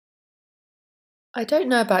I don't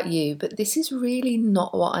know about you, but this is really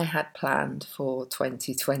not what I had planned for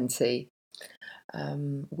 2020.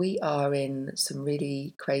 We are in some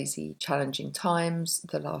really crazy, challenging times.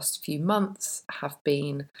 The last few months have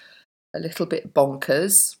been a little bit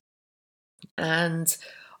bonkers, and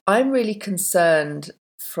I'm really concerned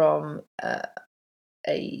from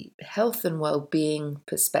a health and well-being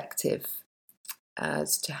perspective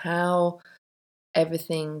as to how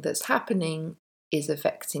everything that's happening is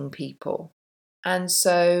affecting people. And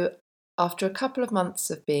so, after a couple of months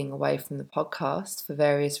of being away from the podcast for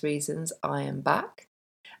various reasons, I am back.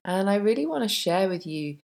 And I really want to share with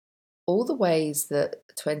you all the ways that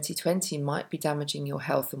 2020 might be damaging your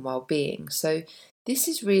health and well being. So, this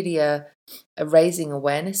is really a raising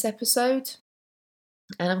awareness episode.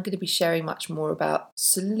 And I'm going to be sharing much more about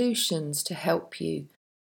solutions to help you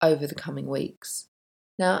over the coming weeks.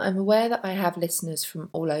 Now, I'm aware that I have listeners from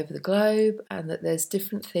all over the globe and that there's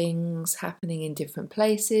different things happening in different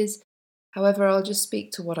places. However, I'll just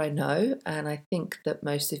speak to what I know, and I think that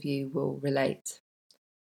most of you will relate.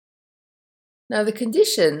 Now, the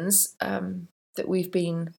conditions that we've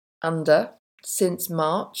been under since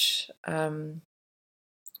March,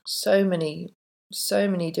 so many, so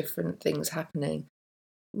many different things happening,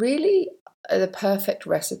 really are the perfect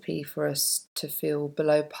recipe for us to feel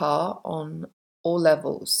below par on all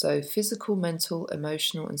levels. So, physical, mental,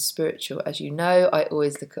 emotional, and spiritual. As you know, I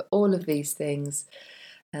always look at all of these things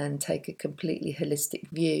and take a completely holistic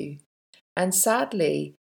view. And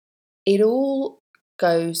sadly, it all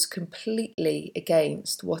goes completely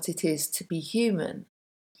against what it is to be human.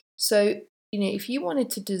 So, if you wanted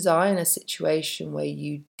to design a situation where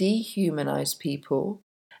you dehumanize people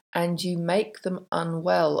and you make them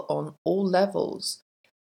unwell on all levels,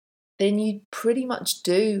 then you pretty much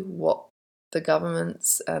do what the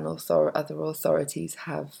governments and other authorities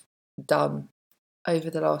have done over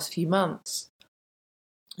the last few months.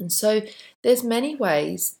 And so there's many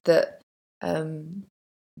ways that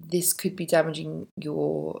this could be damaging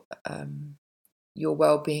your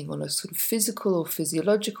well-being on a sort of physical or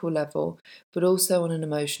physiological level, but also on an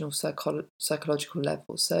emotional psychological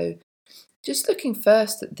level. So just looking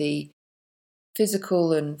first at the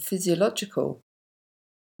physical and physiological,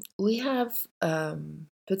 we have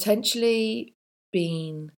potentially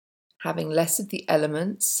been having less of the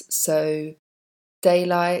elements, so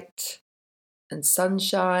daylight and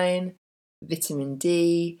sunshine, vitamin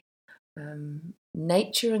D,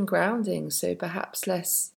 nature and grounding, so perhaps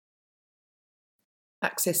less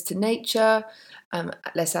access to nature,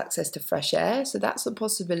 less access to fresh air, so that's a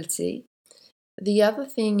possibility. The other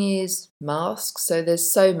thing is masks. So there's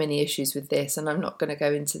so many issues with this, and I'm not going to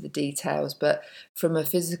go into the details, but from a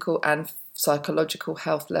physical and psychological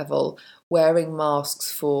health level, wearing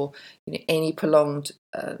masks for any prolonged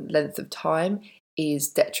length of time is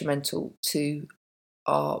detrimental to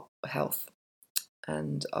our health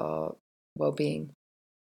and our well-being.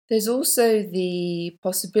 There's also the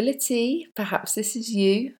possibility, perhaps this is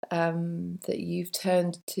you, that you've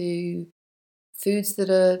turned to foods that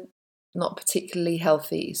are not particularly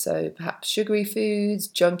healthy. So perhaps sugary foods,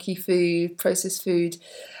 junky food, processed food,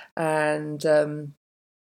 and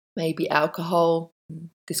maybe alcohol.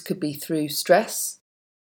 This could be through stress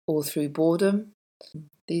or through boredom.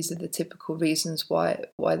 These are the typical reasons why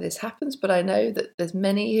this happens, but I know that there's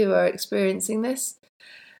many who are experiencing this.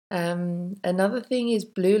 Another thing is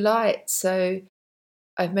blue light. So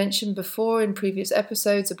I've mentioned before in previous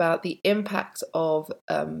episodes about the impact of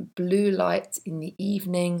blue light in the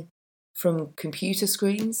evening from computer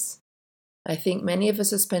screens. I think many of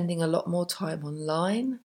us are spending a lot more time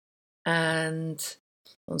online and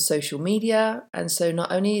on social media. And so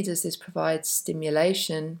not only does this provide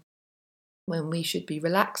stimulation when we should be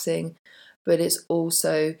relaxing, but it's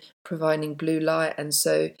also providing blue light and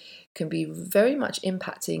so can be very much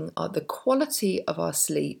impacting the quality of our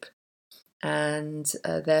sleep and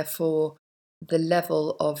therefore the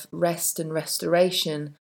level of rest and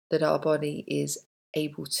restoration that our body is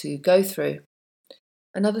able to go through.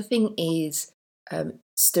 Another thing is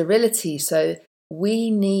sterility. So we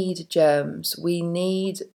need germs. We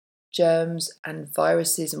need germs and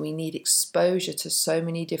viruses, and we need exposure to so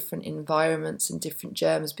many different environments and different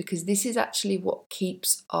germs because this is actually what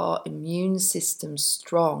keeps our immune system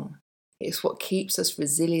strong. It's what keeps us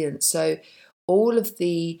resilient. So all of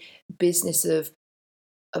the business of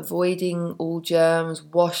avoiding all germs,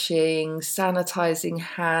 washing, sanitizing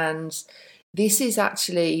hands, this is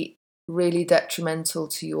actually really detrimental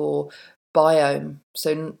to your biome.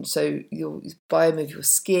 So your biome of your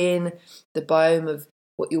skin, the biome of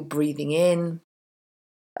what you're breathing in.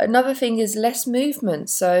 Another thing is less movement.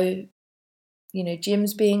 So,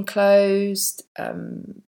 gyms being closed,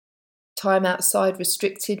 time outside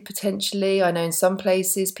restricted potentially. I know in some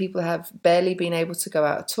places people have barely been able to go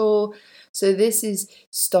out at all. So this is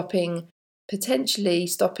potentially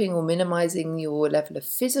stopping or minimizing your level of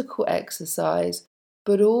physical exercise,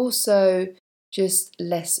 but also just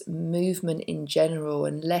less movement in general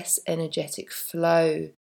and less energetic flow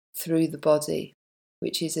through the body,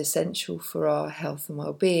 which is essential for our health and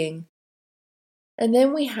well-being. And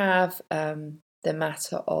then we have the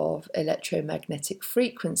matter of electromagnetic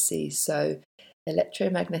frequencies. So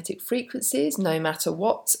electromagnetic frequencies, no matter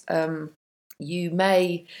what you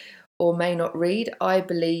may or may not read, I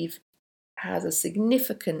believe has a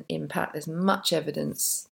significant impact. There's much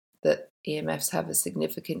evidence that EMFs have a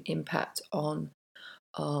significant impact on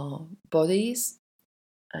our bodies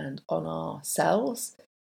and on our cells.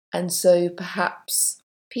 And so perhaps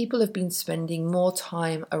people have been spending more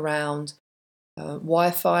time around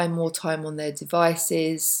Wi-Fi, more time on their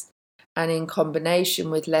devices, and in combination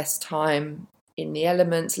with less time in the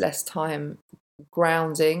elements, less time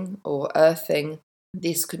grounding or earthing,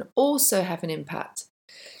 this can also have an impact.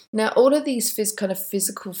 Now, all of these kind of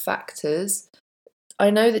physical factors, I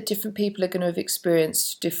know that different people are going to have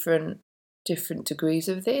experienced different degrees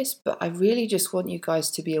of this, but I really just want you guys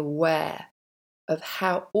to be aware of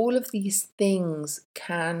how all of these things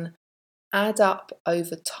can add up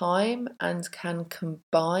over time and can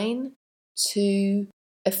combine to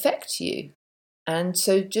affect you. And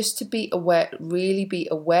so just to be aware, really be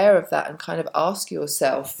aware of that and kind of ask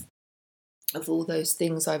yourself, of all those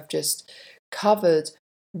things I've just covered,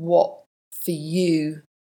 what for you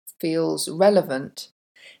feels relevant.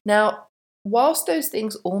 Now, whilst those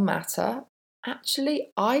things all matter,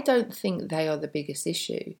 actually, I don't think they are the biggest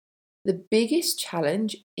issue. The biggest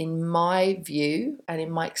challenge, in my view and in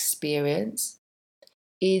my experience,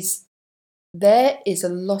 is there is a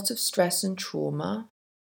lot of stress and trauma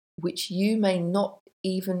which you may not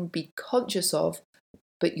even be conscious of,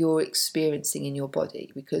 but you're experiencing in your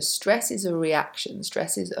body, because stress is a reaction.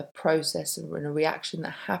 Stress is a process and a reaction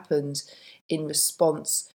that happens in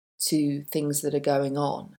response to things that are going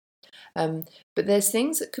on. But there's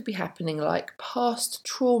things that could be happening, like past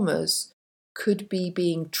traumas could be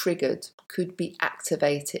being triggered, could be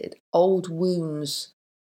activated. Old wounds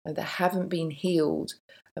that haven't been healed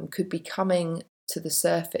could be coming to the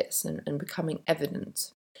surface and becoming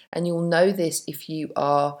evident. And you'll know this if you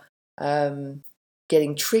are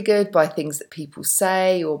getting triggered by things that people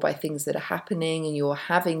say or by things that are happening, and you're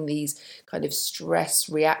having these kind of stress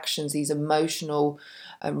reactions, these emotional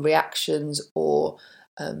reactions, or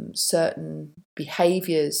certain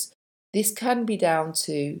behaviors. This can be down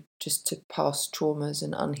to past traumas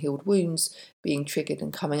and unhealed wounds being triggered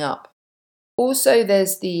and coming up. Also,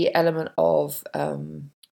 there's the element of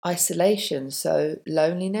isolation. So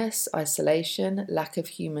loneliness, isolation, lack of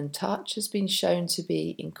human touch has been shown to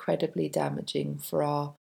be incredibly damaging for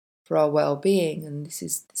our well-being, and this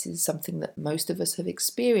is something that most of us have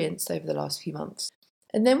experienced over the last few months.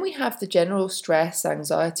 And then we have the general stress,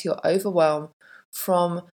 anxiety, or overwhelm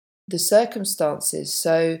from the circumstances.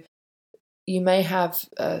 So you may have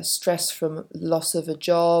stress from loss of a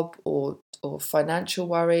job or financial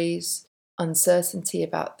worries, uncertainty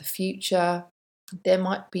about the future. There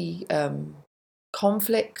might be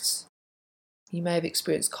conflict. You may have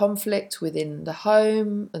experienced conflict within the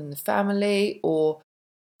home and the family, or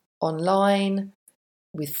online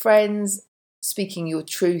with friends. Speaking your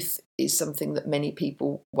truth is something that many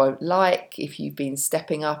people won't like. If you've been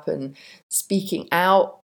stepping up and speaking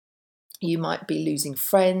out, you might be losing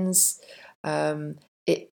friends.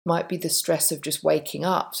 It might be the stress of just waking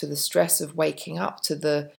up, so the stress of waking up to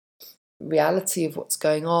the reality of what's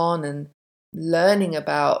going on and learning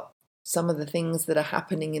about some of the things that are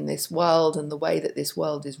happening in this world and the way that this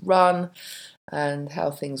world is run and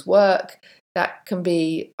how things work. That can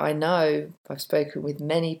be, I know, I've spoken with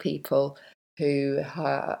many people who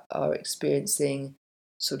are experiencing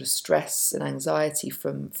sort of stress and anxiety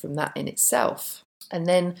from that in itself. And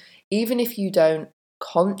then even if you don't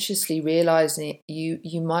consciously realize it,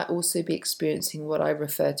 you might also be experiencing what I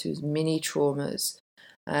refer to as mini traumas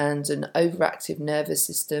and an overactive nervous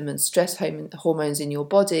system and stress hormones in your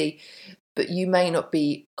body, but you may not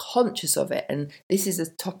be conscious of it. And this is a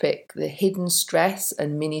topic, the hidden stress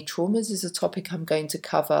and mini traumas is a topic I'm going to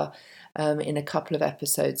cover in a couple of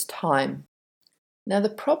episodes' time. Now, the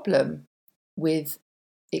problem with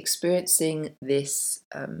experiencing this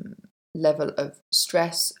level of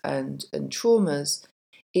stress and traumas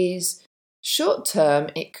is short term,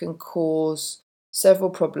 it can cause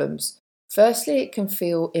several problems. Firstly, it can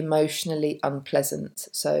feel emotionally unpleasant,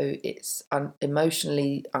 so it's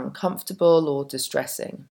emotionally uncomfortable or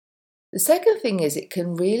distressing. The second thing is it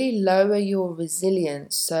can really lower your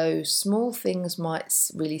resilience. So small things might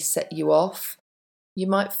really set you off. You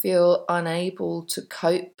might feel unable to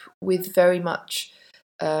cope with very much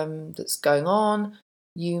that's going on.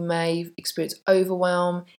 You may experience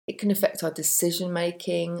overwhelm. It can affect our decision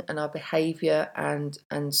making and our behaviour and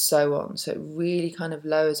so on. So it really kind of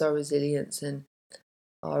lowers our resilience and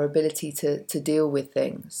our ability to deal with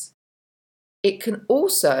things. It can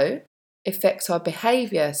also affect our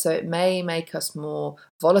behaviour. So it may make us more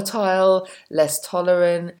volatile, less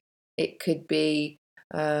tolerant. It could be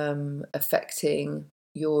affecting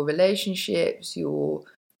your relationships, your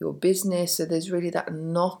business. So there's really that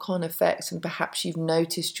knock-on effect, and perhaps you've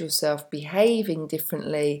noticed yourself behaving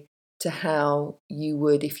differently to how you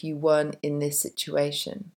would if you weren't in this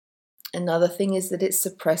situation. Another thing is that it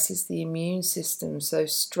suppresses the immune system. So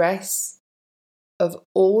stress, of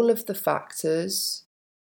all of the factors,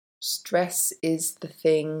 stress is the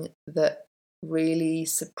thing that really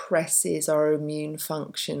suppresses our immune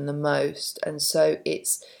function the most, and so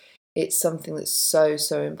it's something that's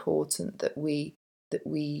so important that we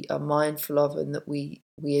are mindful of and that we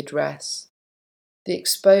address. The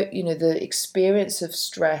experience of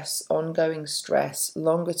stress, ongoing stress,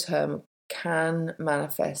 longer term, can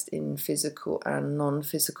manifest in physical and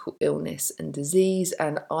non-physical illness and disease,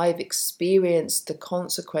 and I've experienced the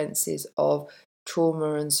consequences of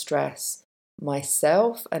trauma and stress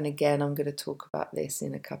myself. And again, I'm going to talk about this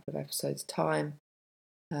in a couple of episodes' time,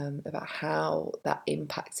 about how that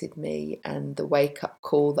impacted me and the wake-up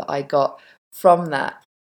call that I got from that,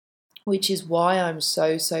 which is why I'm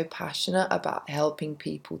so passionate about helping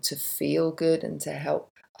people to feel good and to help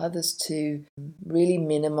others to really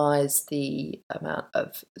minimize the amount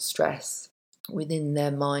of stress within their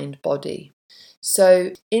mind body.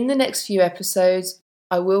 So in the next few episodes,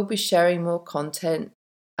 I will be sharing more content.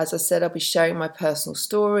 As I said, I'll be sharing my personal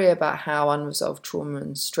story about how unresolved trauma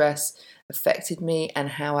and stress affected me and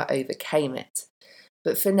how I overcame it.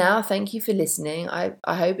 But for now, thank you for listening. I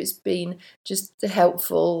hope it's been just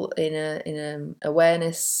helpful in an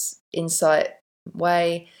awareness, insight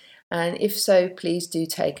way. And if so, please do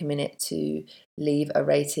take a minute to leave a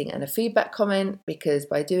rating and a feedback comment, because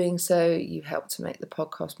by doing so, you help to make the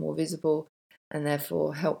podcast more visible and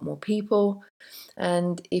therefore help more people.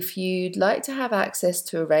 And if you'd like to have access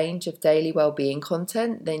to a range of daily wellbeing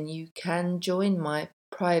content, then you can join my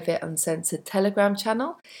private uncensored Telegram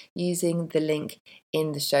channel using the link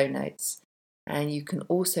in the show notes. And you can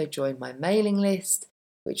also join my mailing list,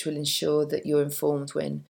 which will ensure that you're informed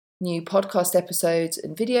when new podcast episodes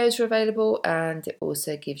and videos are available, and it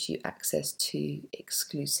also gives you access to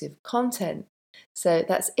exclusive content. So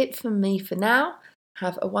that's it from me for now.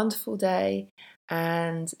 Have a wonderful day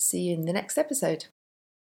and see you in the next episode.